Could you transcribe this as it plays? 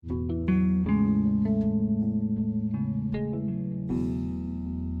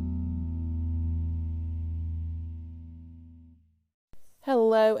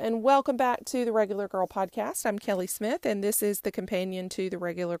Hello, and welcome back to the Regular Girl Podcast. I'm Kelly Smith, and this is the companion to the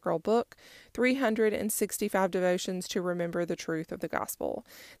Regular Girl book, 365 Devotions to Remember the Truth of the Gospel.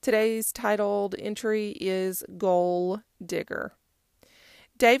 Today's titled entry is Goal Digger.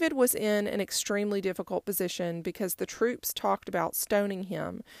 David was in an extremely difficult position because the troops talked about stoning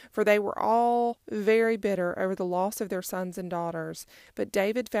him, for they were all very bitter over the loss of their sons and daughters. But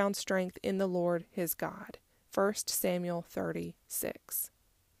David found strength in the Lord his God. 1 Samuel 36.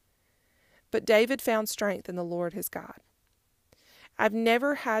 But David found strength in the Lord his God. I've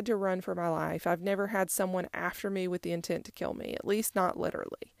never had to run for my life. I've never had someone after me with the intent to kill me, at least not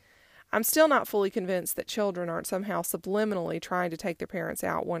literally. I'm still not fully convinced that children aren't somehow subliminally trying to take their parents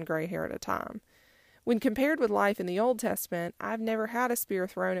out one gray hair at a time. When compared with life in the Old Testament, I've never had a spear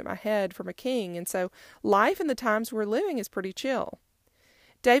thrown at my head from a king, and so life in the times we're living is pretty chill.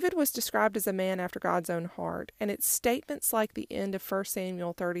 David was described as a man after God's own heart, and it's statements like the end of 1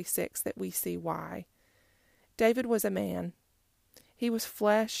 Samuel 36 that we see why. David was a man. He was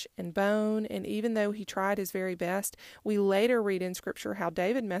flesh and bone, and even though he tried his very best, we later read in Scripture how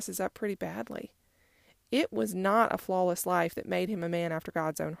David messes up pretty badly. It was not a flawless life that made him a man after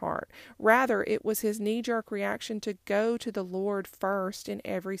God's own heart. Rather, it was his knee-jerk reaction to go to the Lord first in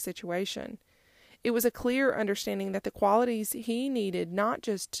every situation. It was a clear understanding that the qualities he needed not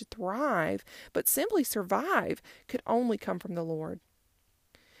just to thrive, but simply survive, could only come from the Lord.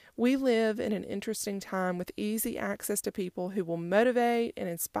 We live in an interesting time with easy access to people who will motivate and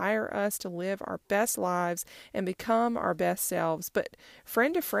inspire us to live our best lives and become our best selves. But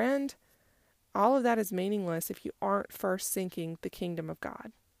friend to friend, all of that is meaningless if you aren't first seeking the kingdom of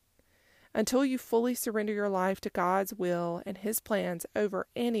God. Until you fully surrender your life to God's will and His plans over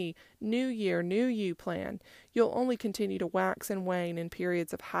any New Year, New You plan, you'll only continue to wax and wane in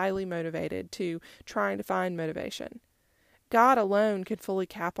periods of highly motivated to trying to find motivation. God alone can fully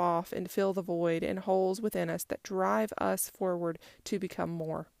cap off and fill the void and holes within us that drive us forward to become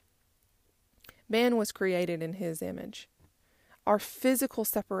more. Man was created in His image. Our physical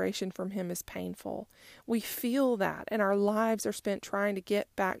separation from Him is painful. We feel that, and our lives are spent trying to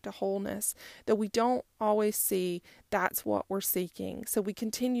get back to wholeness, though we don't always see that's what we're seeking. So we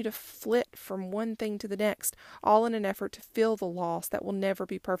continue to flit from one thing to the next, all in an effort to fill the loss that will never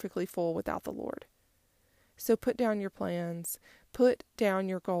be perfectly full without the Lord. So put down your plans, put down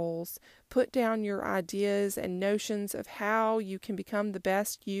your goals, put down your ideas and notions of how you can become the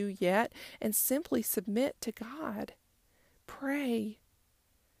best you yet, and simply submit to God. Pray,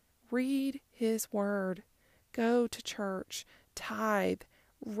 read His Word, go to church, tithe,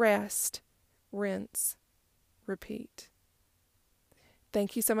 rest, rinse, repeat.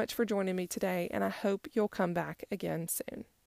 Thank you so much for joining me today, and I hope you'll come back again soon.